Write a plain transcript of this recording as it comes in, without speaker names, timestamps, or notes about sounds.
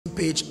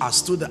page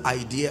as to the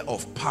idea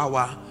of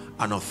power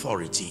and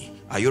authority.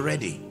 Are you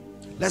ready?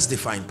 Let's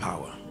define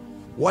power.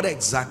 What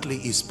exactly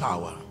is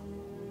power?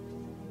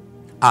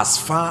 As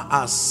far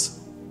as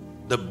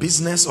the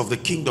business of the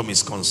kingdom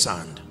is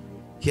concerned,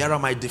 here are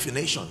my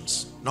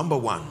definitions. Number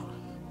one,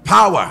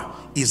 power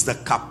is the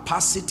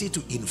capacity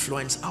to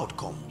influence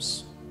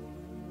outcomes.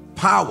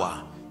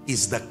 Power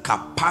is the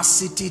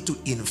capacity to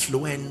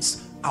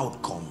influence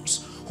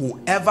outcomes.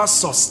 Whoever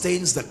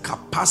sustains the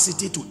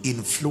capacity to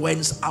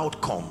influence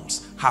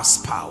outcomes has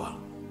power.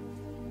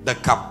 The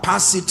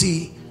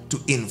capacity to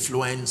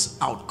influence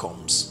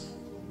outcomes.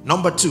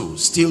 Number two,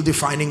 still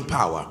defining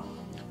power,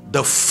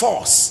 the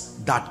force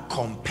that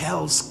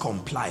compels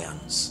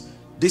compliance.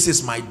 This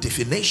is my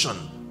definition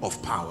of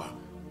power.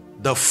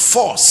 The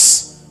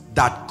force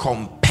that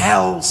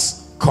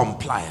compels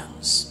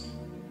compliance.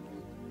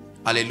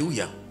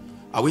 Hallelujah.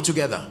 Are we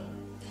together?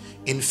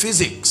 In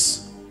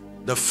physics,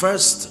 the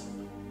first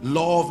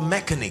law of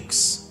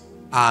mechanics,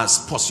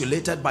 as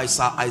postulated by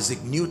Sir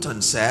Isaac Newton,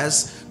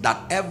 says that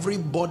every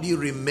body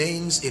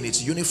remains in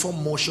its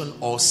uniform motion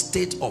or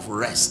state of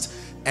rest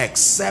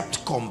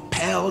except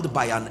compelled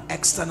by an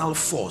external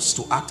force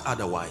to act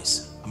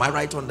otherwise. Am I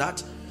right on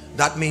that?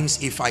 That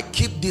means if I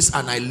keep this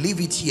and I leave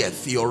it here,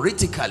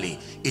 theoretically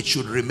it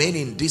should remain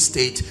in this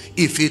state.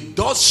 If it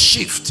does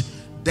shift,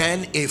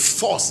 then a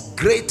force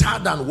greater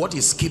than what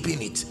is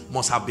keeping it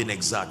must have been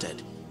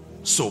exerted.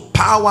 So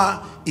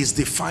power is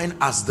defined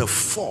as the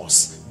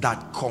force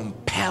that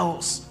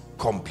compels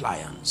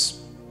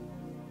compliance.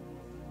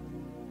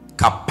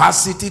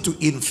 Capacity to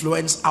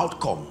influence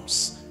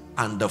outcomes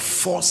and the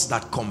force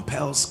that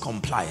compels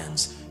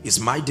compliance is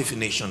my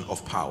definition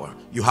of power.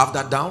 You have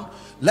that down?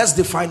 Let's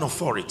define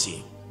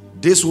authority.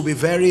 This will be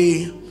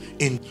very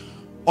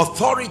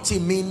authority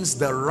means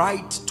the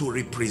right to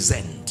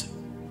represent.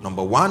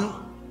 Number one,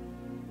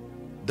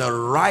 the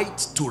right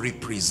to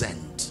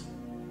represent.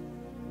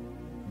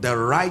 The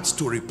right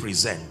to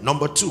represent.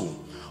 Number two,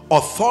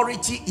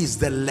 authority is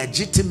the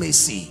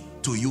legitimacy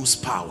to use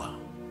power.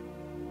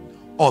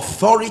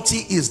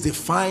 Authority is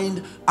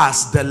defined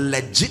as the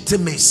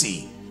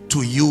legitimacy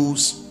to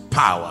use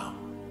power.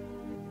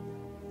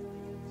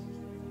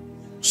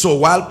 So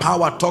while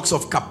power talks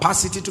of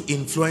capacity to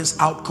influence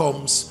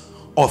outcomes,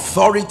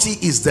 authority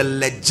is the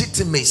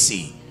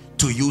legitimacy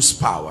to use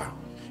power.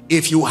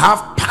 If you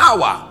have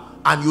power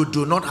and you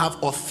do not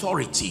have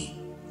authority,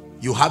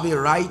 you have a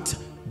right,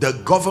 the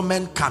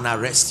government can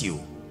arrest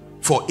you.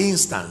 For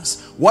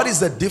instance, what is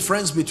the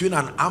difference between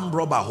an armed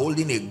robber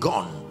holding a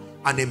gun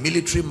and a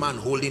military man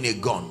holding a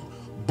gun?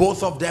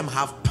 Both of them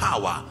have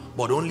power,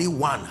 but only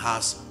one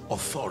has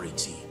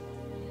authority.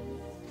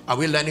 Are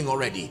we learning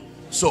already?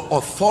 So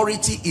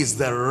authority is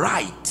the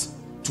right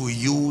to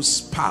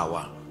use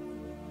power.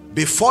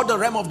 Before the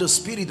realm of the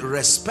spirit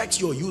respects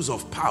your use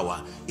of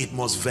power, it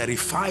must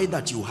verify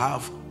that you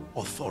have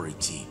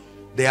authority.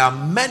 There are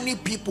many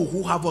people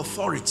who have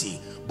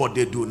authority, but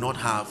they do not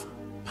have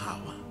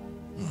power.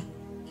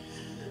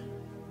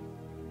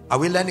 Are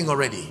we learning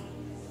already?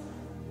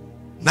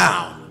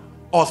 Now,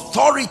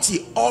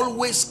 authority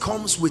always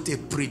comes with a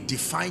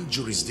predefined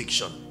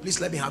jurisdiction.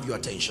 Please let me have your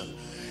attention.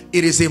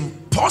 It is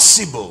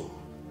impossible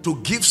to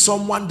give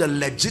someone the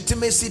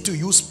legitimacy to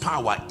use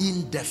power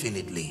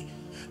indefinitely.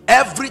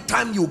 Every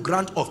time you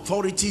grant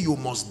authority, you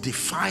must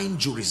define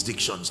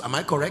jurisdictions. Am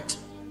I correct?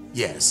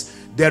 Yes.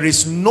 There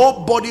is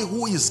nobody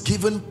who is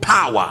given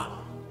power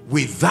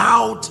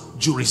without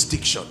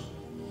jurisdiction.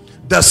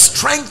 The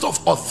strength of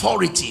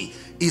authority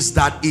is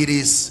that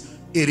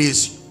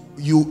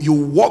you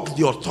walk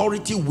the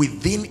authority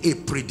within a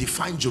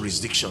predefined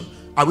jurisdiction.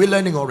 Are we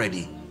learning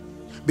already?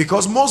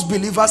 Because most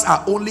believers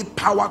are only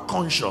power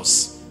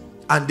conscious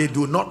and they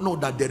do not know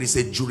that there is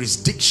a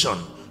jurisdiction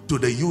to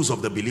the use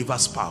of the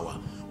believer's power.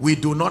 We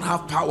do not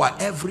have power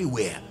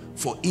everywhere.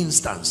 For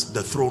instance,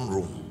 the throne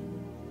room.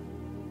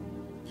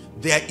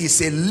 There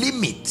is a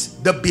limit.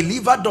 The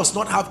believer does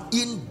not have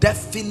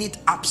indefinite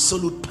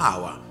absolute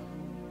power.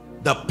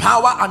 The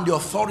power and the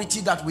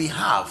authority that we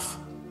have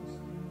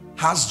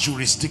has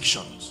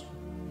jurisdictions.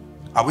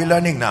 Are we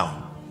learning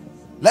now?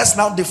 Let's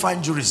now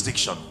define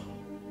jurisdiction.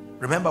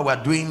 Remember,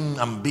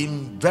 I'm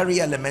being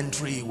very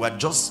elementary. We're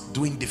just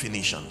doing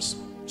definitions.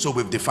 So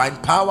we've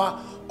defined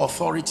power,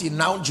 authority,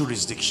 now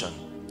jurisdiction.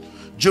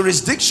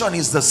 Jurisdiction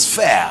is the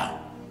sphere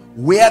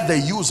where the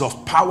use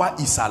of power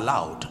is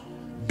allowed,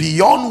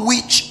 beyond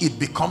which it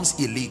becomes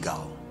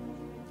illegal.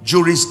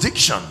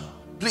 Jurisdiction,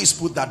 please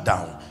put that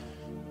down,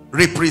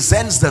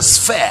 represents the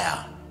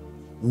sphere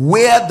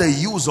where the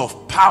use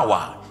of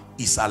power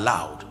is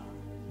allowed.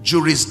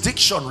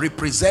 Jurisdiction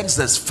represents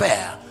the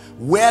sphere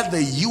where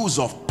the use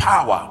of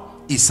power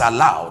is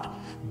allowed,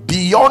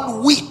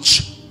 beyond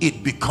which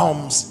it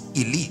becomes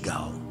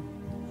illegal.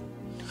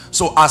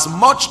 So as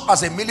much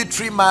as a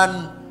military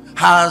man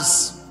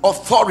has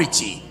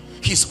authority,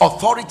 his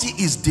authority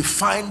is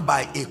defined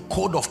by a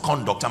code of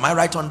conduct. Am I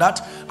right on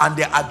that? And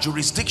there are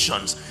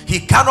jurisdictions. He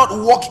cannot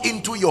walk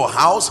into your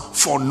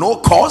house for no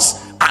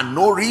cause and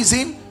no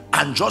reason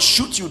and just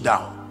shoot you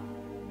down.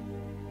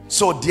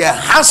 So there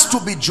has to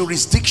be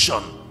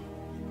jurisdiction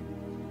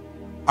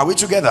Are we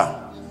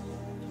together?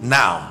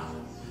 Now,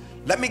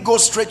 let me go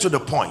straight to the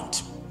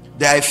point.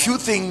 There are a few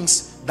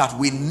things that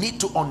we need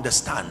to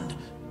understand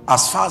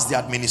as far as the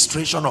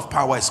administration of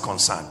power is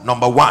concerned.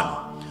 Number one,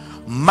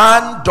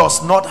 man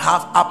does not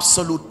have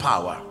absolute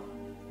power.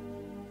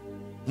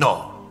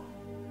 No,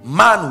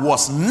 man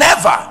was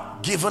never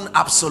given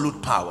absolute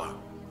power.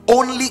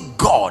 Only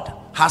God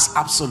has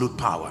absolute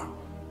power.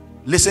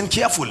 Listen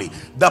carefully.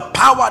 The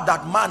power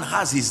that man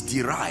has is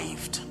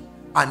derived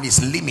and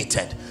is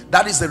limited.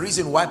 That is the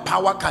reason why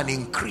power can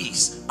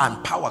increase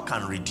and power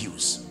can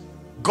reduce.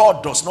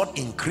 God does not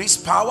increase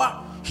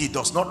power. He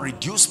does not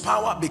reduce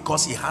power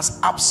because he has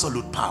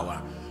absolute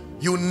power.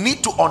 You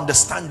need to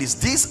understand this.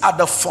 These are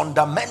the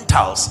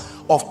fundamentals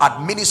of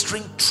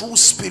administering true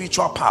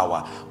spiritual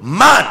power.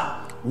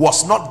 Man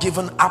was not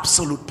given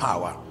absolute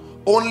power.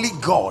 Only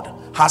God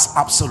has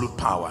absolute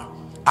power,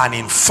 and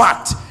in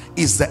fact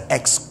is the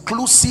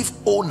exclusive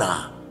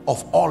owner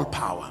of all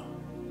power.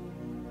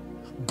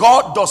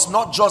 God does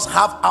not just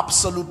have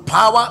absolute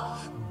power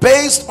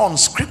based on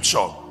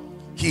scripture.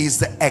 He is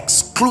the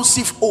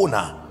exclusive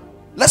owner.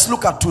 Let's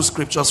look at two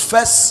scriptures.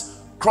 First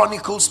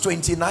Chronicles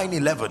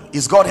 29:11.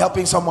 Is God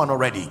helping someone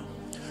already?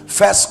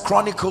 First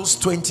Chronicles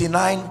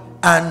 29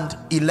 and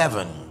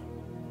 11.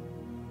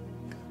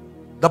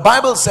 The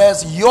Bible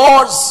says,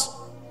 yours,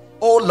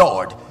 O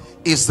Lord,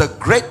 is the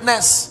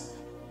greatness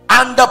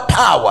and the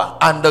power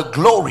and the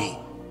glory,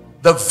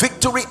 the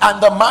victory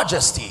and the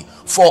majesty,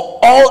 for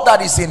all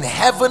that is in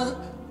heaven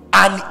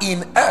and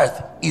in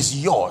earth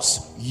is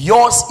yours.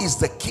 Yours is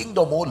the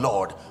kingdom, O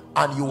Lord,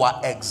 and you are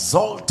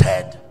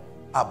exalted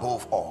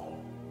above all.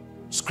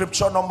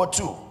 Scripture number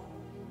 2,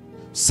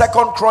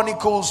 Second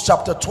Chronicles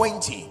chapter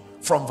 20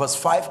 from verse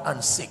 5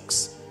 and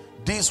 6.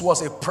 This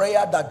was a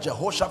prayer that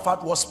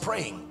Jehoshaphat was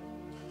praying.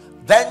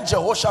 Then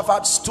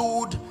Jehoshaphat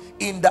stood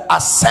in the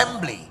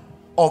assembly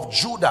of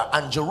Judah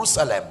and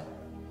Jerusalem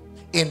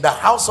in the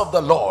house of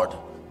the Lord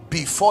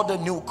before the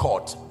new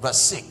court.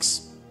 Verse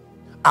 6.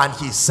 And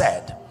he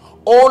said,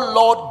 O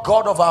Lord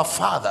God of our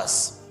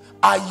fathers,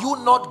 are you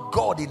not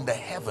God in the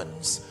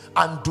heavens?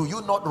 And do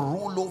you not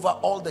rule over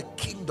all the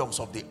kingdoms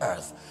of the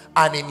earth?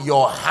 And in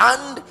your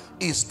hand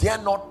is there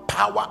not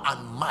power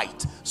and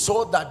might,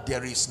 so that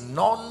there is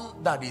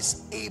none that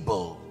is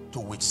able to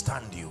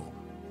withstand you?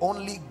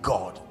 Only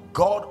God,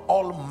 God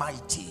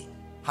Almighty,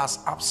 has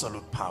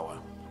absolute power.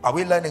 Are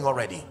we learning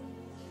already?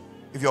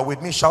 If you're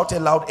with me, shout a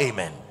loud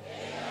amen.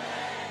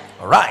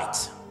 All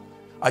right.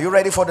 Are you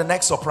ready for the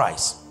next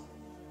surprise?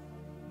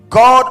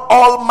 God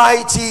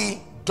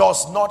Almighty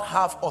does not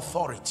have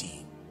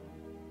authority.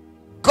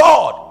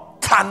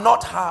 God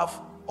cannot have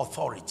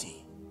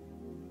authority.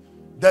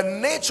 The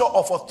nature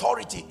of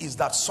authority is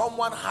that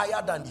someone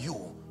higher than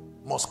you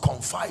must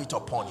confer it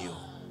upon you.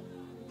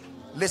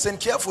 Listen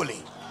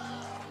carefully.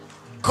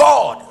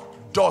 God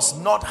does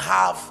not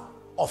have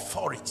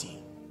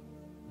authority.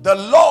 The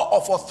law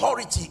of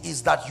authority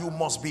is that you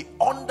must be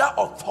under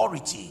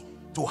authority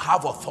to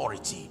have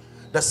authority.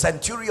 The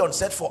centurion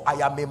said, for I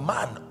am a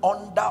man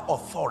under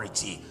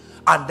authority,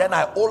 and then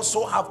I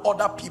also have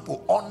other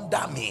people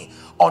under me.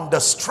 On the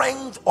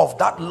strength of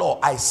that law,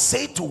 I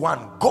say to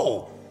one,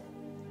 go,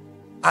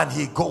 and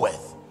he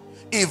goeth.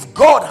 If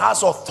God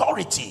has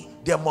authority,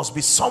 there must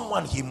be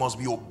someone he must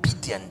be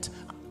obedient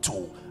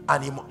to,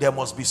 and there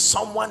must be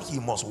someone he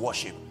must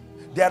worship.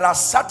 There are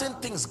certain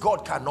things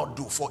God cannot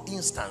do. For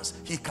instance,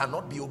 he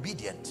cannot be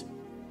obedient.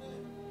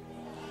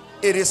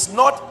 It is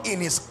not in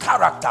his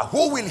character.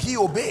 Who will he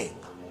obey?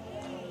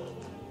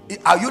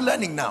 Are you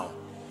learning now?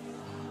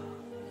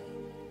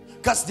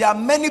 Because there are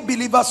many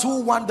believers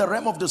who want the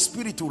realm of the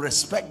spirit to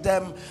respect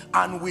them,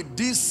 and with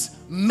this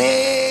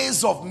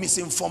maze of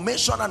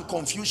misinformation and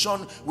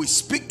confusion, we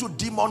speak to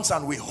demons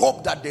and we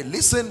hope that they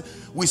listen.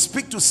 We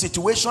speak to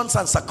situations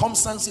and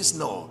circumstances.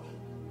 No,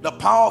 the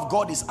power of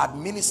God is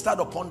administered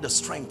upon the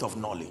strength of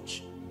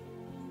knowledge.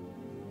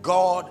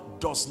 God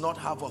does not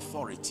have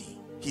authority.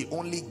 He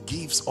only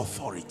gives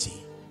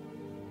authority.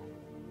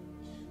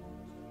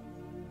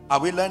 Are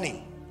we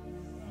learning?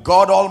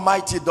 God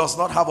Almighty does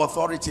not have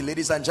authority,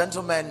 ladies and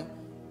gentlemen.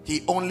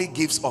 He only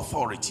gives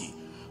authority.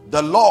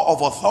 The law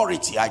of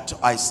authority, I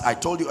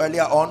told you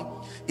earlier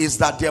on, is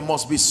that there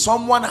must be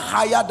someone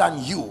higher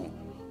than you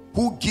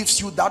who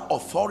gives you that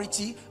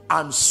authority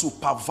and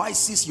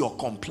supervises your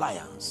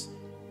compliance.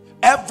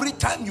 Every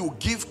time you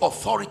give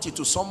authority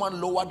to someone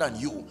lower than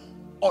you,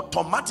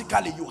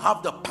 automatically you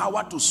have the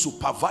power to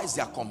supervise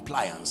their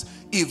compliance.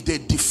 If they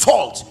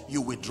default,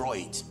 you withdraw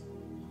it.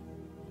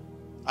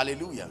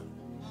 Hallelujah.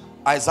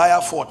 Isaiah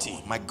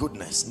 40, my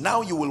goodness.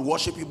 Now you will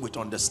worship him with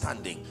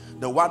understanding.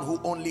 The one who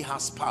only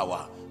has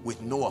power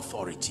with no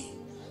authority.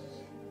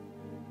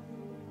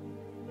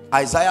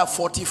 Isaiah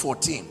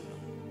 40:14.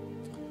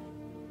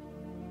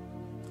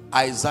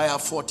 Isaiah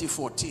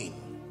 40:14.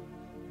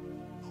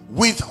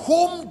 With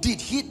whom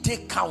did he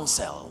take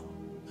counsel,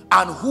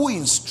 and who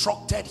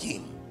instructed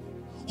him?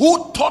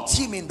 Who taught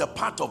him in the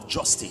path of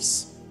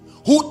justice?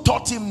 Who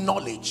taught him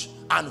knowledge,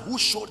 and who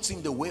showed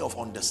him the way of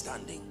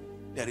understanding?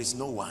 There is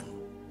no one.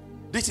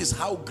 This is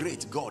how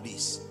great God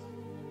is.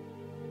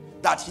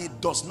 that he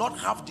does not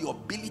have the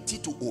ability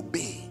to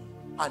obey,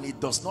 and he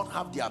does not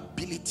have the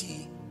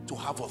ability to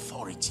have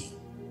authority.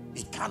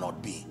 It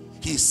cannot be.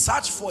 He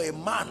searched for a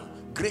man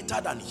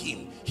greater than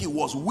him. He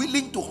was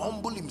willing to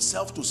humble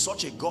himself to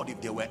such a God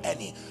if there were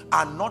any,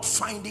 and not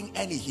finding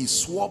any, he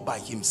swore by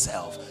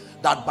himself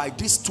that by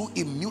these two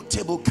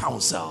immutable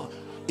counsel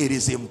it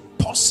is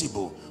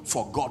impossible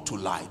for God to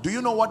lie. Do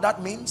you know what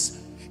that means?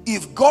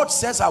 If God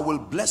says I will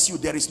bless you,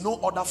 there is no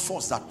other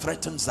force that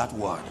threatens that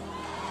word.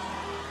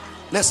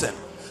 Listen,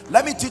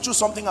 let me teach you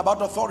something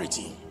about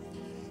authority.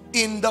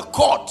 In the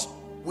court,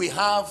 we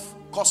have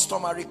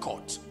customary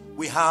court,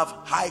 we have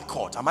high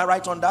court. Am I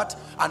right on that?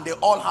 And they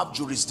all have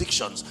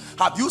jurisdictions.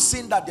 Have you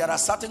seen that there are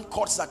certain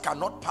courts that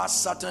cannot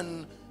pass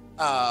certain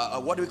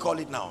what do we call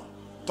it now?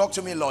 Talk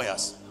to me,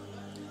 lawyers.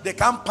 They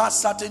can't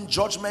pass certain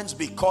judgments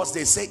because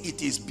they say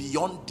it is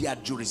beyond their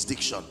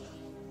jurisdiction.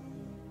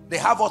 They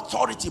have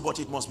authority, but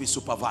it must be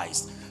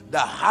supervised. The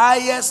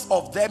highest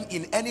of them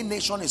in any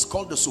nation is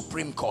called the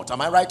Supreme Court. Am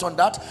I right on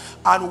that?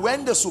 And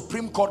when the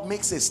Supreme Court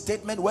makes a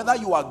statement, whether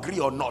you agree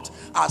or not,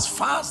 as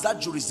far as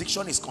that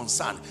jurisdiction is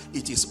concerned,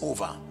 it is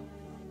over.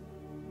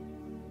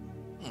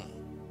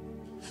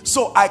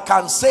 So I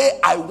can say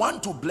I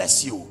want to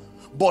bless you,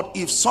 but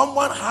if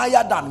someone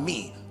higher than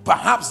me,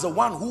 perhaps the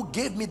one who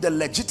gave me the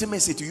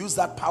legitimacy to use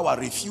that power,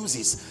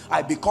 refuses,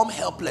 I become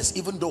helpless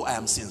even though I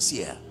am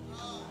sincere.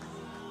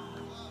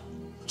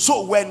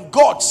 So when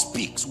God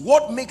speaks,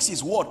 what makes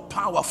his word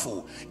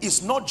powerful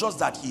is not just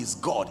that he is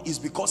God, it's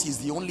because he's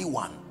the only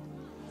one.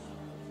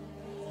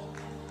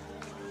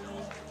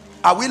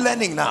 Are we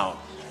learning now?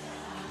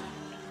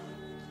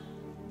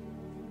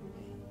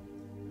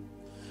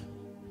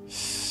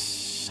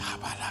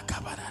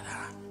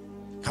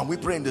 Can we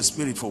pray in the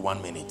spirit for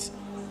 1 minute?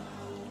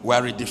 We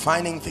are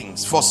redefining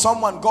things. For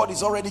someone, God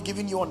is already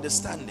giving you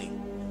understanding.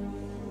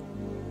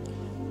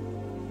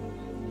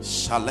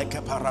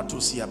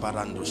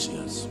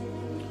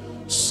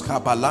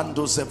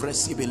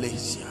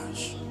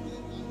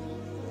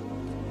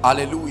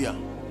 Hallelujah.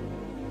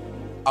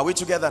 Are we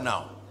together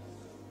now?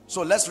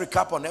 So let's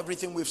recap on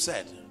everything we've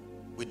said.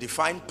 We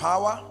define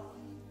power,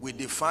 we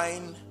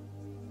define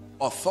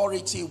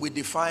authority, we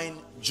define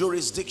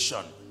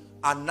jurisdiction,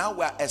 and now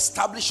we're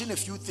establishing a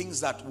few things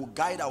that will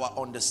guide our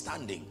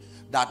understanding.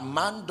 That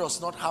man does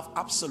not have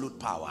absolute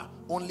power.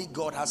 Only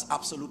God has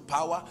absolute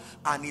power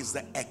and is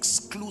the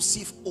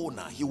exclusive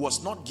owner. He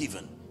was not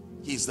given.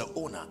 He is the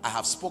owner. I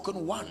have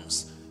spoken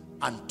once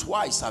and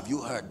twice have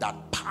you heard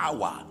that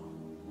power.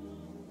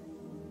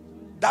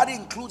 That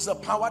includes the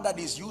power that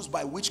is used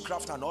by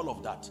witchcraft and all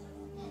of that.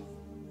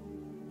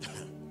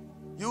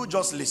 You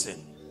just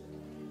listen.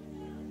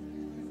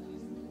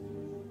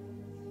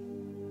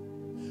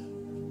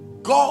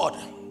 God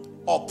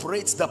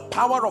operates, the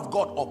power of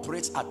God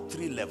operates at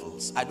 3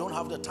 levels. I don't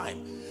have the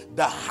time.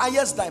 The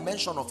highest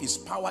dimension of his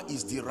power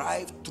is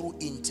derived through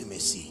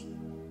intimacy.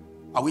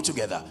 Are we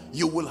together?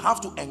 You will have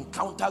to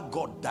encounter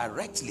God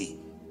directly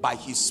by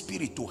his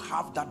spirit to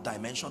have that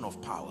dimension of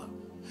power.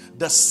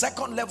 The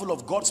second level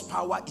of God's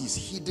power is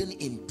hidden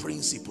in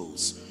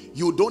principles.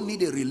 You don't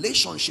need a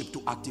relationship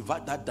to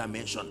activate that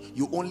dimension.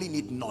 You only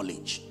need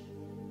knowledge.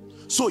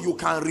 So you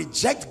can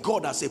reject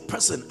God as a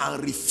person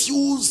and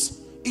refuse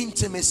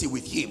intimacy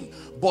with him,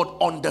 but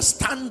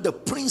understand the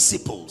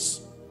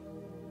principles.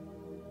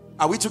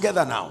 Are we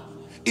together now?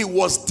 It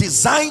was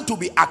designed to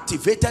be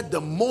activated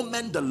the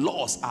moment the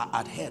laws are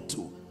adhered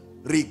to,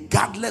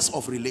 regardless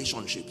of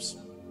relationships.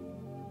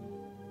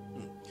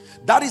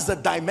 That is the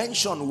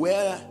dimension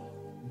where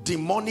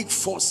demonic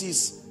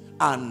forces,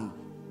 and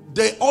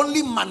they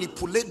only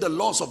manipulate the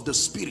laws of the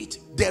spirit.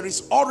 There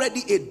is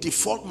already a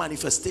default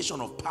manifestation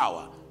of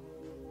power.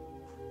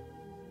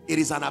 It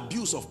is an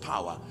abuse of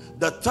power.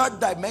 The third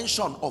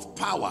dimension of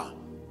power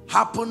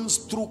happens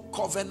through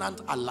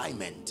covenant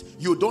alignment.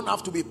 You don't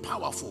have to be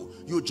powerful.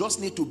 You just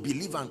need to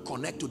believe and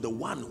connect to the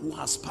one who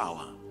has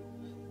power.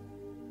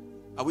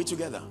 Are we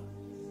together?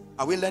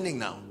 Are we learning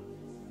now?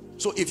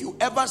 So if you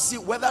ever see,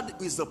 whether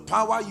it is the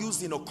power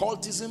used in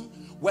occultism,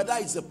 whether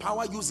it's the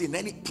power used in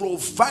any,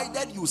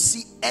 provided you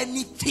see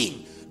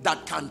anything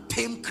that can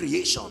tame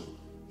creation,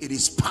 it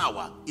is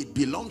power. It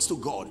belongs to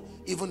God,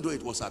 even though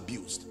it was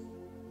abused.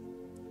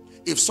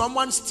 If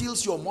someone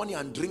steals your money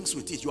and drinks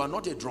with it, you are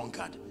not a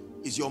drunkard.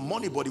 It's your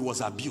money, but it was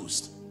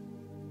abused.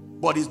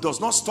 But it does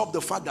not stop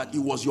the fact that it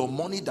was your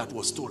money that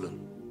was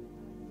stolen.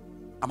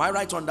 Am I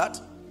right on that?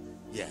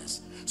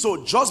 Yes.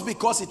 So just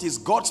because it is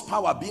God's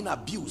power being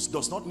abused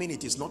does not mean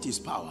it is not his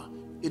power.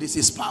 It is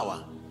his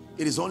power.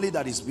 It is only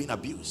that it's being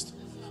abused.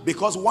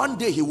 Because one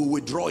day he will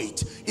withdraw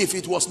it. If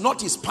it was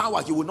not his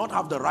power, he would not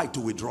have the right to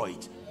withdraw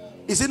it.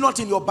 Is it not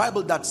in your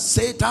Bible that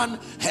Satan,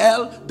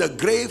 hell, the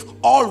grave,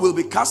 all will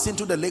be cast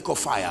into the lake of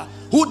fire?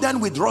 Who then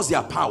withdraws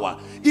their power?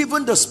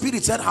 Even the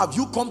Spirit said, have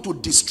you come to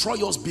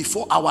destroy us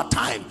before our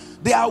time?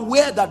 They are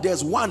aware that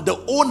there's one, the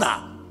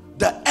owner.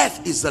 The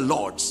earth is the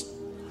Lord's.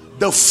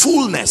 The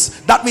fullness,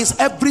 that means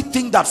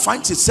everything that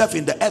finds itself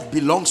in the earth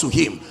belongs to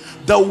him.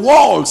 The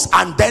walls,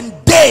 and then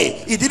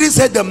they, it didn't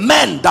say the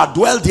men that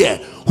dwell there.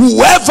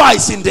 Whoever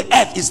is in the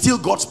earth is still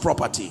God's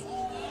property.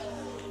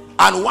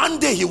 And one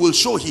day he will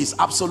show he is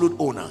absolute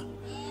owner.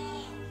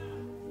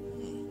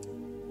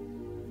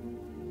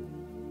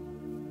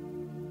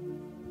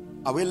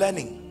 Are we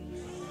learning?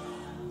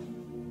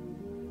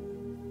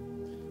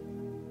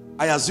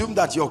 I assume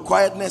that your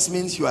quietness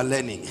means you are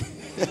learning.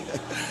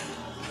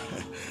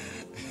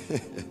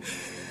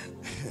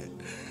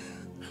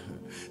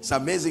 It's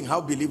amazing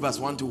how believers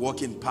want to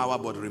walk in power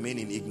but remain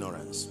in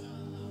ignorance.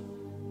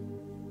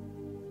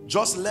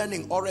 Just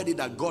learning already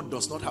that God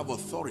does not have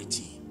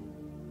authority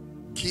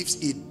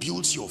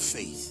builds your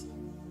faith.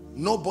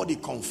 Nobody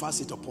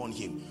confers it upon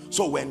him.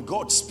 So when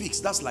God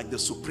speaks, that's like the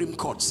Supreme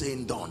Court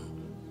saying done.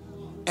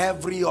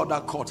 Every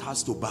other court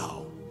has to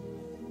bow.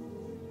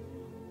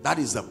 That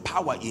is the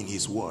power in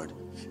his word.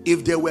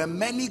 If there were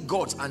many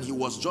gods and he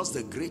was just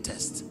the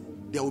greatest,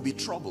 there will be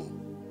trouble.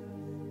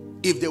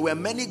 If there were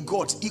many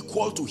gods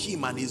equal to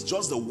him and he's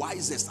just the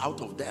wisest out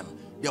of them,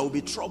 there will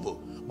be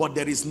trouble. But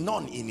there is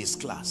none in his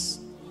class.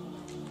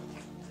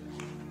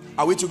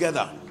 Are we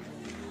together?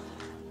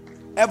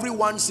 Every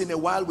once in a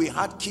while we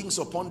had kings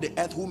upon the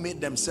earth who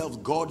made themselves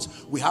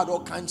gods. We had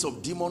all kinds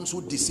of demons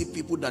who deceived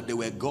people that they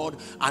were God.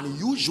 And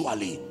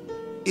usually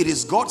it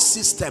is God's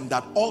system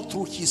that all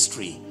through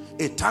history,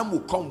 a time will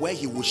come where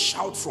he will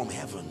shout from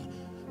heaven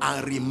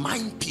and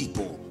remind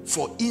people.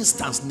 For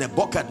instance,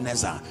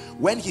 Nebuchadnezzar,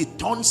 when he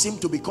turns him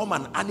to become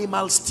an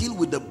animal still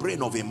with the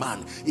brain of a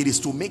man, it is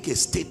to make a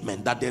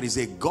statement that there is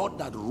a God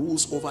that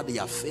rules over the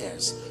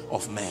affairs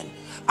of men.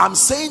 I'm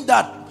saying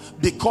that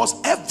because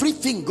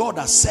everything God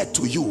has said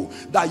to you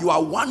that you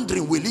are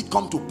wondering, will it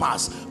come to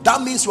pass?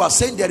 That means you are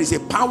saying there is a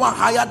power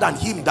higher than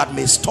him that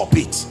may stop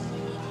it.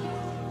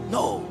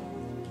 No.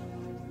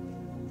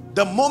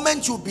 The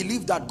moment you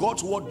believe that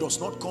God's word does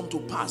not come to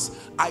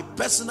pass, I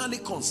personally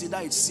consider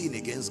it sin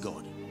against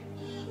God.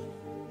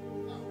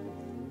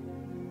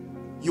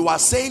 You are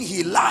saying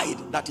he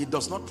lied, that he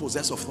does not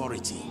possess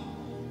authority.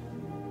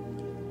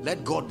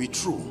 Let God be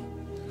true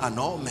and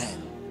all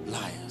men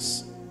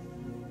liars.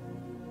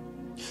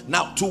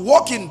 Now, to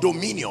walk in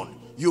dominion,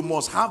 you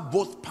must have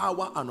both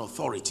power and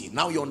authority.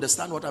 Now you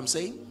understand what I'm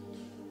saying?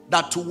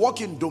 That to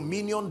walk in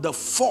dominion, the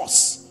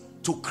force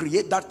to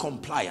create that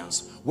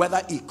compliance,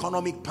 whether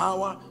economic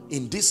power,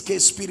 in this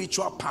case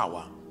spiritual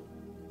power,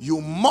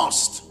 you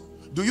must.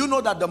 Do you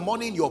know that the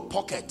money in your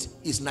pocket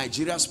is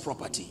Nigeria's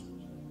property?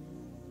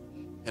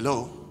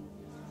 Hello?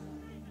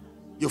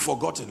 You've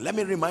forgotten. Let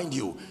me remind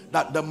you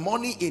that the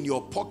money in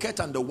your pocket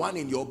and the one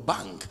in your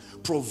bank,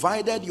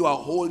 provided you are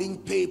holding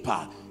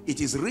paper, it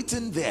is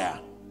written there,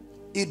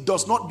 it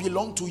does not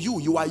belong to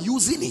you. You are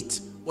using it,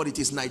 but it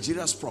is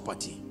Nigeria's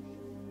property.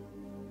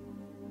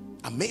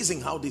 Amazing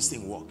how this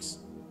thing works.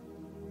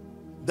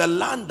 The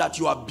land that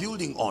you are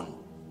building on,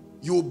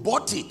 you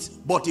bought it,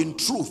 but in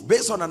truth,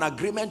 based on an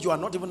agreement you are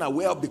not even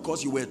aware of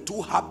because you were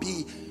too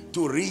happy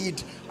to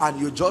read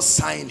and you just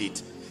signed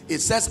it. It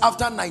says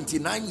after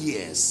 99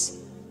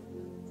 years,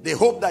 they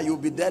hope that you'll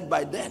be dead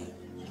by then.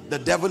 The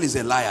devil is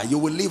a liar. You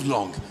will live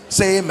long.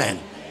 Say amen.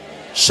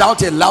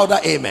 Shout a louder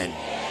amen.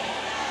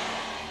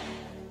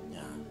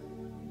 Yeah.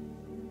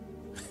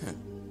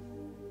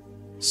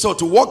 So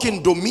to walk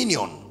in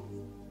dominion,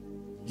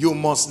 you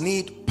must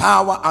need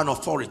power and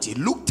authority.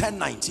 Luke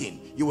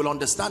 10:19. You will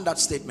understand that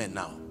statement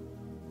now.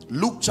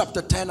 Luke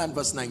chapter 10 and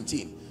verse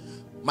 19.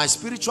 My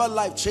spiritual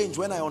life changed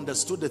when I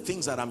understood the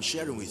things that I'm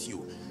sharing with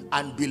you.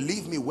 And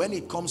believe me, when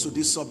it comes to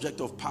this subject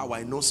of power,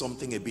 I know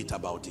something a bit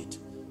about it.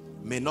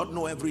 May not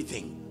know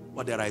everything,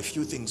 but there are a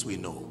few things we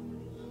know.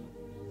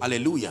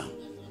 Hallelujah.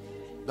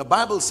 The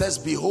Bible says,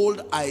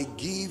 behold, I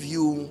give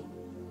you.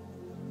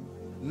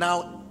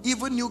 Now,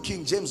 even New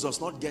King James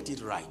does not get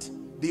it right.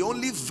 The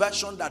only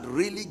version that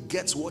really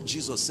gets what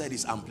Jesus said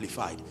is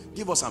Amplified.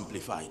 Give us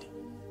Amplified.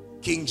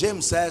 King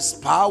James says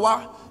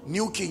power.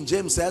 New King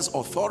James says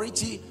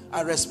authority. I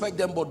respect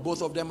them, but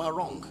both of them are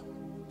wrong.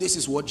 This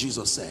is what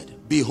Jesus said.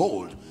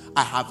 Behold,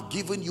 I have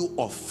given you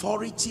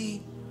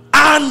authority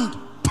and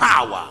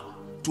power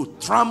to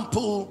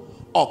trample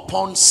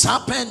upon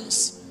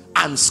serpents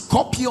and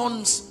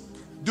scorpions.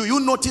 Do you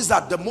notice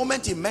that the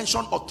moment he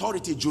mentioned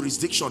authority,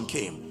 jurisdiction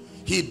came?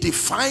 He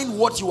defined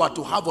what you are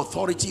to have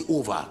authority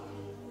over.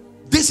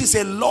 This is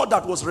a law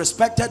that was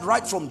respected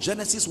right from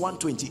Genesis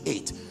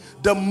 1:28.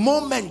 The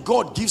moment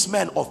God gives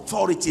men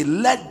authority,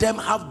 let them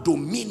have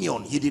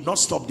dominion. He did not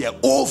stop there.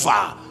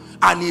 Over.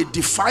 And he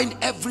defined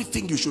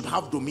everything you should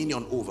have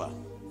dominion over.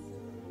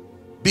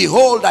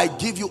 Behold, I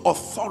give you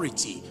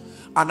authority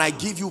and I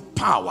give you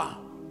power.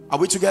 Are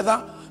we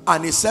together?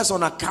 And it says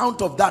on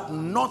account of that,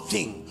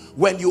 nothing,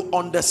 when you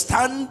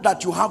understand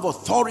that you have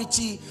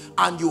authority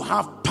and you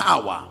have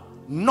power,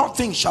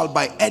 nothing shall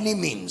by any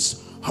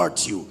means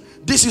hurt you.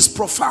 This is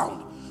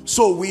profound.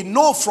 So we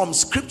know from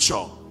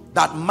scripture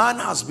that man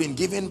has been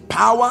given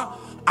power,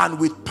 and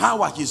with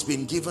power he's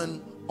been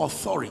given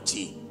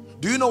authority.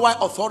 Do you know why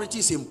authority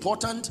is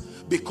important?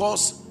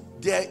 Because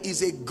there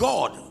is a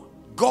God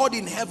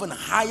in heaven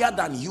higher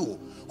than you,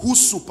 who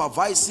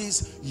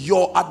supervises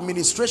your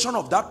administration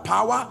of that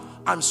power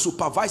and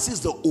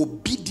supervises the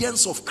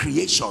obedience of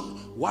creation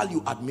while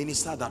you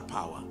administer that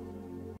power,